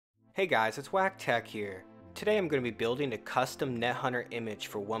Hey guys, it's Whack Tech here. Today I'm going to be building a custom NetHunter image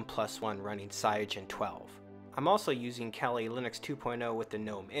for OnePlus1 running Cyanogen 12. I'm also using Kali Linux 2.0 with the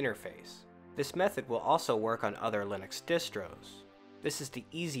GNOME interface. This method will also work on other Linux distros. This is the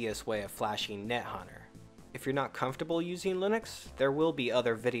easiest way of flashing NetHunter. If you're not comfortable using Linux, there will be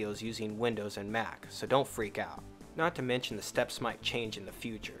other videos using Windows and Mac, so don't freak out. Not to mention the steps might change in the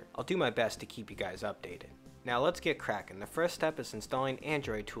future. I'll do my best to keep you guys updated. Now let's get cracking. The first step is installing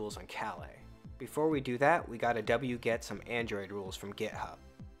Android tools on Kali. Before we do that, we gotta wget some Android rules from GitHub.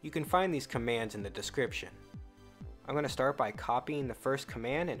 You can find these commands in the description. I'm gonna start by copying the first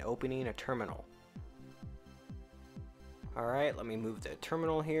command and opening a terminal. Alright, let me move the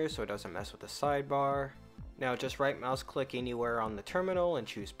terminal here so it doesn't mess with the sidebar. Now just right mouse click anywhere on the terminal and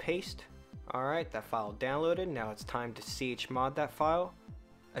choose paste. Alright, that file downloaded. Now it's time to chmod that file.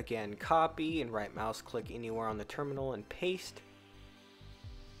 Again, copy and right mouse click anywhere on the terminal and paste.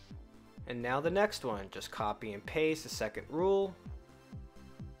 And now the next one, just copy and paste the second rule.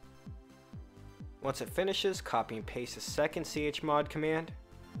 Once it finishes, copy and paste the second chmod command.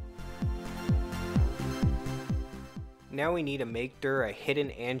 Now we need to make dir a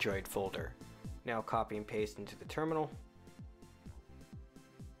hidden Android folder. Now copy and paste into the terminal.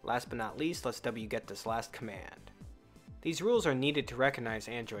 Last but not least, let's wget this last command. These rules are needed to recognize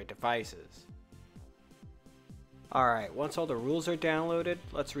Android devices. Alright, once all the rules are downloaded,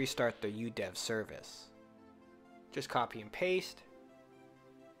 let's restart the udev service. Just copy and paste.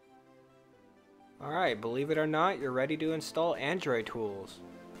 Alright, believe it or not, you're ready to install Android tools.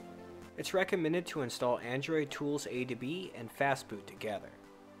 It's recommended to install Android tools Adb and Fastboot together.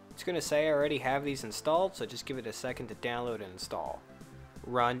 It's going to say I already have these installed, so just give it a second to download and install.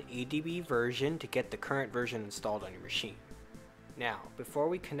 Run adb version to get the current version installed on your machine. Now, before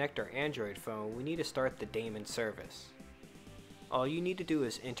we connect our Android phone, we need to start the Daemon service. All you need to do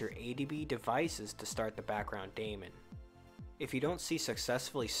is enter Adb devices to start the background daemon. If you don't see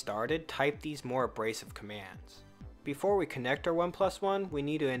successfully started, type these more abrasive commands. Before we connect our OnePlus1, we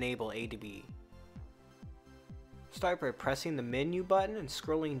need to enable Adb. Start by pressing the menu button and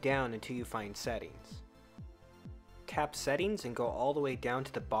scrolling down until you find settings. Tap settings and go all the way down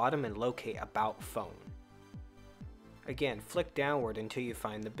to the bottom and locate about phone. Again, flick downward until you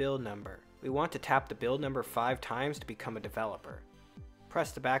find the build number. We want to tap the build number 5 times to become a developer.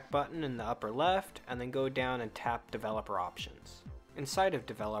 Press the back button in the upper left and then go down and tap developer options. Inside of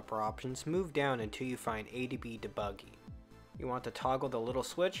developer options, move down until you find Adb Debug. You want to toggle the little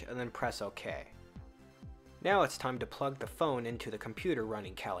switch and then press OK. Now it's time to plug the phone into the computer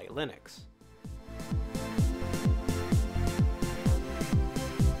running Kali Linux.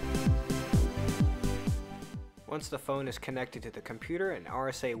 Once the phone is connected to the computer, an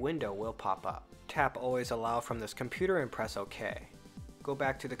RSA window will pop up. Tap Always Allow from this computer and press OK. Go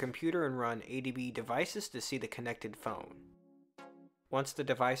back to the computer and run Adb devices to see the connected phone. Once the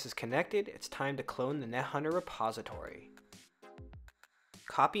device is connected, it's time to clone the NetHunter repository.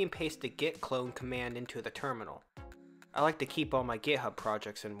 Copy and paste the git clone command into the terminal. I like to keep all my GitHub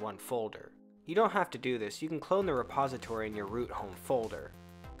projects in one folder. You don't have to do this, you can clone the repository in your root home folder.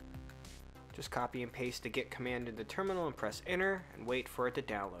 Just copy and paste the git command in the terminal and press enter and wait for it to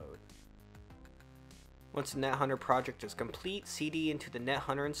download. Once the NetHunter project is complete, cd into the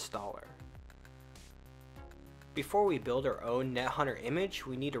NetHunter installer. Before we build our own NetHunter image,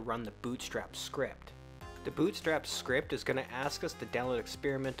 we need to run the Bootstrap Script. The Bootstrap Script is going to ask us to download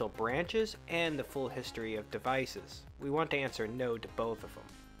experimental branches and the full history of devices. We want to answer no to both of them.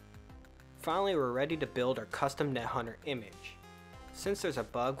 Finally, we're ready to build our custom NetHunter image. Since there's a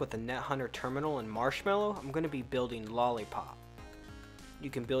bug with the NetHunter terminal and Marshmallow, I'm going to be building Lollipop. You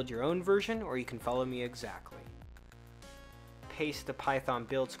can build your own version or you can follow me exactly. Paste the Python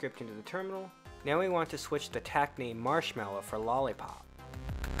build script into the terminal. Now we want to switch the tag name Marshmallow for Lollipop.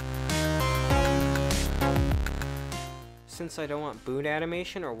 Since I don't want boot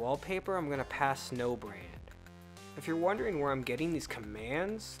animation or wallpaper, I'm going to pass no brand. If you're wondering where I'm getting these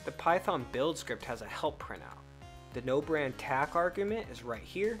commands, the Python build script has a help printout. The no brand tag argument is right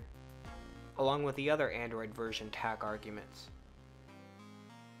here, along with the other Android version tag arguments.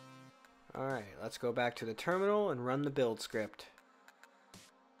 Alright, let's go back to the terminal and run the build script.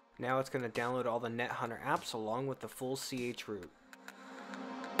 Now it's going to download all the NetHunter apps along with the full ch root.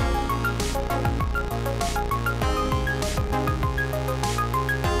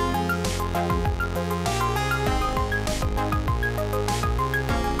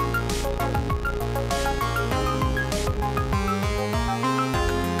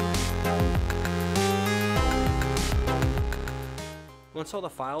 Once all the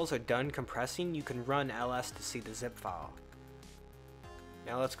files are done compressing, you can run ls to see the zip file.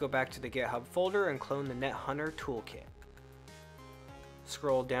 Now let's go back to the GitHub folder and clone the NetHunter toolkit.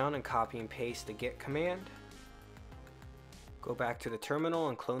 Scroll down and copy and paste the git command. Go back to the terminal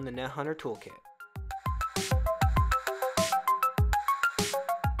and clone the NetHunter toolkit.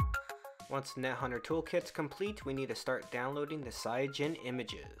 Once the NetHunter toolkit's complete, we need to start downloading the CyanogenImages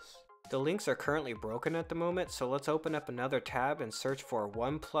images. The links are currently broken at the moment, so let's open up another tab and search for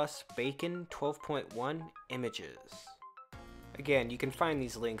OnePlus1 12.1 images. Again, you can find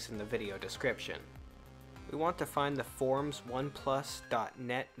these links in the video description. We want to find the forums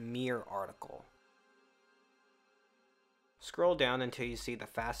OnePlus.net mirror article. Scroll down until you see the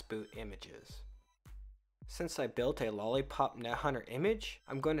Fastboot Images. Since I built a lollipop NetHunter image,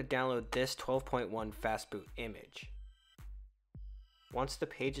 I'm going to download this 12.1 Fastboot image. Once the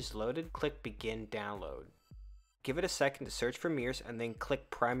page is loaded, click Begin Download. Give it a second to search for mirrors and then click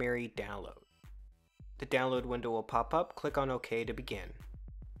Primary Download. The download window will pop up, click on OK to begin.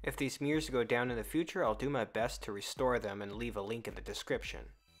 If these mirrors go down in the future, I'll do my best to restore them and leave a link in the description.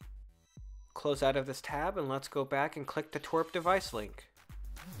 Close out of this tab and let's go back and click the TWRP device link.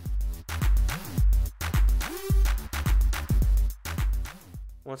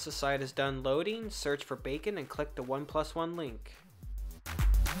 Once the site is done loading, search for bacon and click the OnePlus1 link.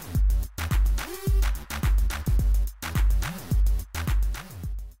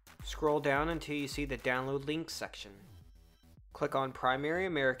 Scroll down until you see the download links section. Click on Primary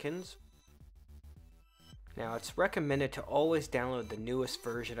Americans. Now it's recommended to always download the newest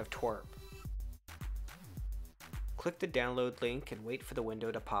version of TWRP. Click the download link and wait for the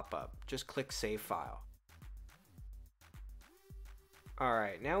window to pop up. Just click Save File.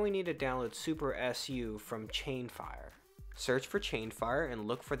 Alright, now we need to download Supersu from Chainfire. Search for Chainfire and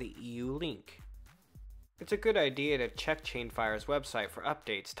look for the EU link. It's a good idea to check Chainfire's website for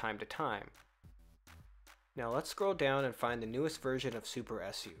updates time to time. Now let's scroll down and find the newest version of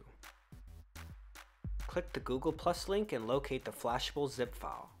Supersu. Click the Google Plus link and locate the flashable zip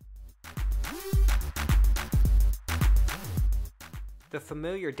file. The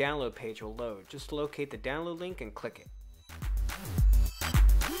familiar download page will load. Just locate the download link and click it.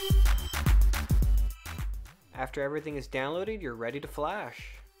 After everything is downloaded, you're ready to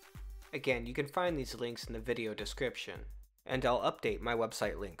flash. Again, you can find these links in the video description, and I'll update my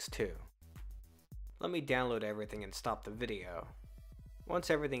website links too. Let me download everything and stop the video. Once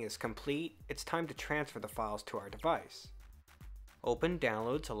everything is complete, it's time to transfer the files to our device. Open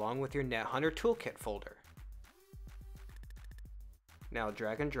Downloads along with your NetHunter Toolkit folder. Now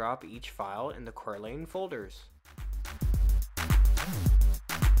drag and drop each file in the correlating folders.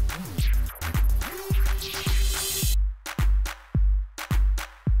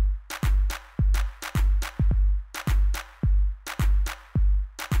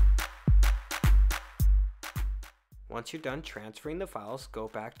 Once you're done transferring the files, go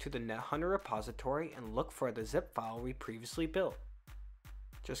back to the NetHunter repository and look for the zip file we previously built.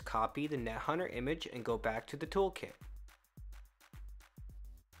 Just copy the NetHunter image and go back to the toolkit.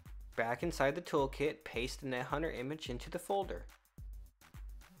 Back inside the toolkit, paste the NetHunter image into the folder.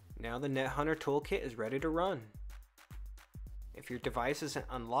 Now the NetHunter toolkit is ready to run. If your device isn't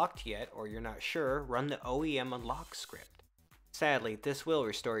unlocked yet or you're not sure, run the Oem Unlock Script. Sadly, this will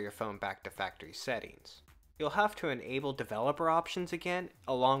restore your phone back to factory settings. You'll have to enable developer options again,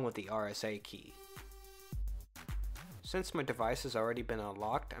 along with the RSA key. Since my device has already been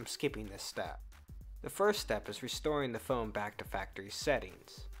unlocked, I'm skipping this step. The first step is restoring the phone back to factory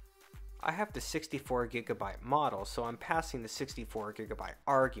settings. I have the 64GB model, so I'm passing the 64GB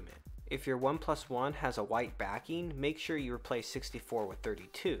argument. If your OnePlus1 has a white backing, make sure you replace 64 with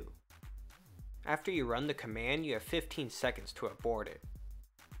 32. After you run the command, you have 15 seconds to abort it.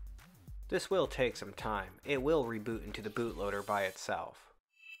 This will take some time. It will reboot into the bootloader by itself.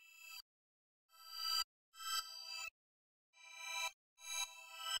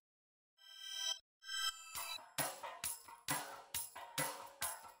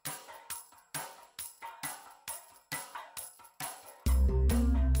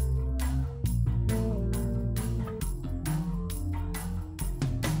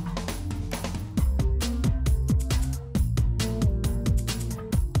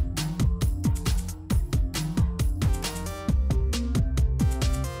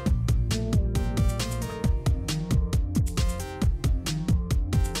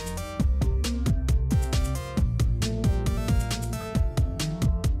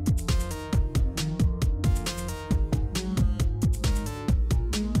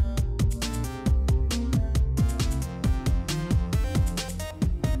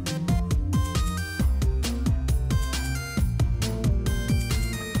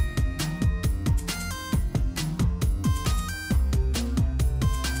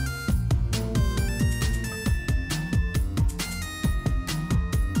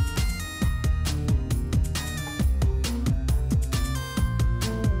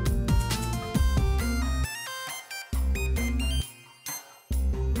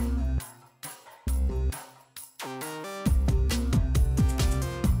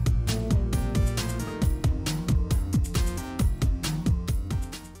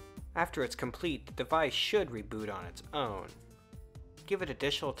 After it's complete, the device should reboot on its own. Give it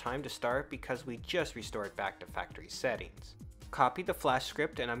additional time to start because we just restored back to factory settings. Copy the Flash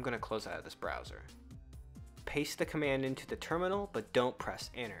script and I'm going to close out of this browser. Paste the command into the terminal, but don't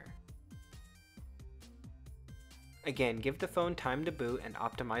press enter. Again, give the phone time to boot and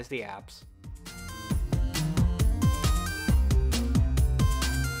optimize the apps.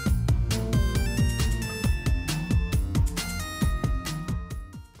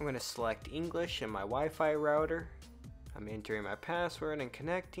 I'm going to select English in my Wi-Fi router. I'm entering my password and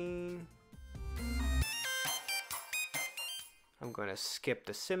connecting. I'm going to skip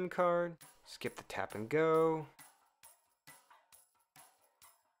the SIM card, skip the tap and go.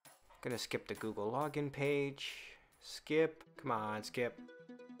 I'm going to skip the Google login page. Skip, come on, skip.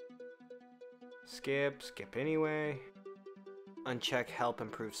 Skip anyway. Uncheck help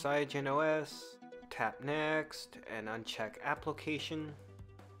improve CyanogenOS. Tap next and uncheck application.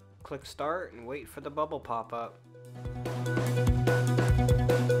 Click start and wait for the bubble pop up.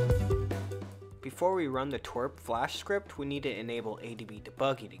 Before we run the TWRP Flash script, we need to enable Adb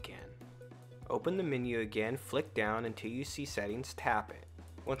Debugging again. Open the menu again, flick down until you see settings, tap it.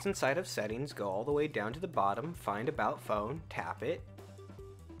 Once inside of settings, go all the way down to the bottom, find about phone, tap it.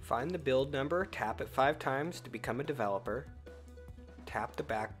 Find the build number, tap it 5 times to become a developer. Tap the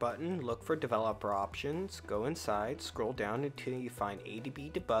back button, look for developer options, go inside, scroll down until you find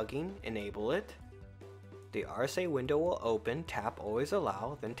Adb Debugging, enable it. The RSA window will open, tap always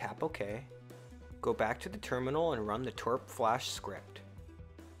allow, then tap OK. Go back to the terminal and run the TWRP Flash script.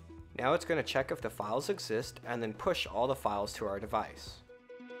 Now it's going to check if the files exist and then push all the files to our device.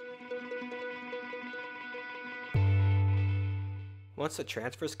 Once the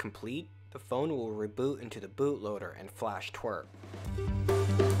transfer is complete, the phone will reboot into the bootloader and flash TWRP.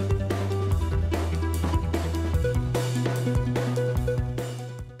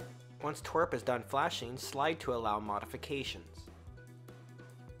 Once TWRP is done flashing, slide to allow modifications.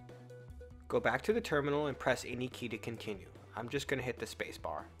 Go back to the terminal and press any key to continue. I'm just going to hit the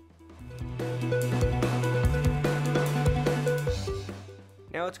spacebar.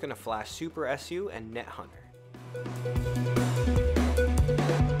 Now it's going to flash Supersu and NetHunter.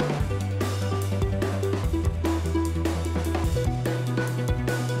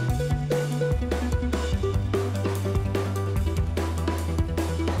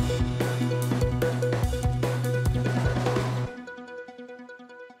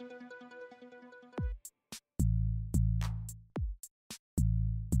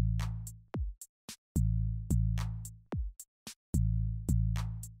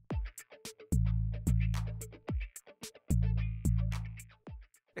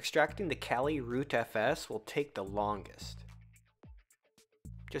 Extracting the Kali root FS will take the longest.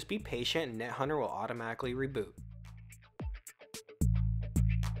 Just be patient and NetHunter will automatically reboot.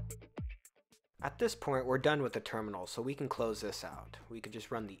 At this point we're done with the terminal, so we can close this out. We can just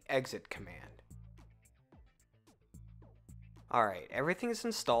run the exit command. Alright, everything is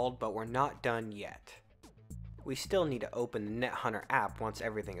installed, but we're not done yet. We still need to open the NetHunter app once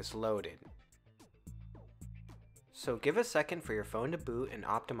everything is loaded. So give a second for your phone to boot and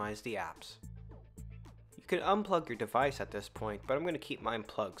optimize the apps. You can unplug your device at this point, but I'm going to keep mine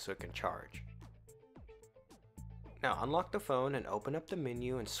plugged so it can charge. Now unlock the phone and open up the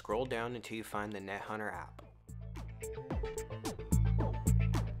menu and scroll down until you find the NetHunter app.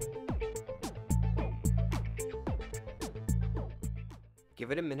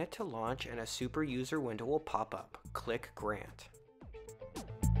 Give it a minute to launch and a super user window will pop up. Click Grant.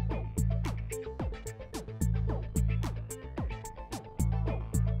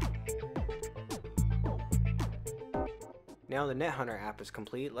 Now the NetHunter app is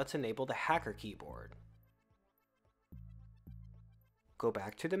complete, let's enable the hacker keyboard. Go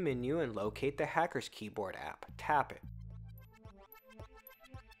back to the menu and locate the Hackers Keyboard app. Tap it.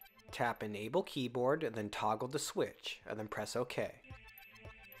 Tap Enable Keyboard and then toggle the switch, and then press OK.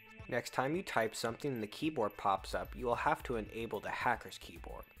 Next time you type something and the keyboard pops up, you will have to enable the Hackers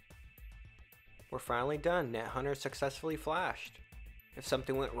Keyboard. We're finally done. NetHunter successfully flashed. If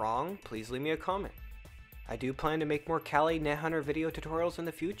something went wrong, please leave me a comment. I do plan to make more Kali NetHunter video tutorials in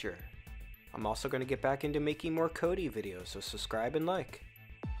the future. I'm also going to get back into making more Kodi videos, so subscribe and like.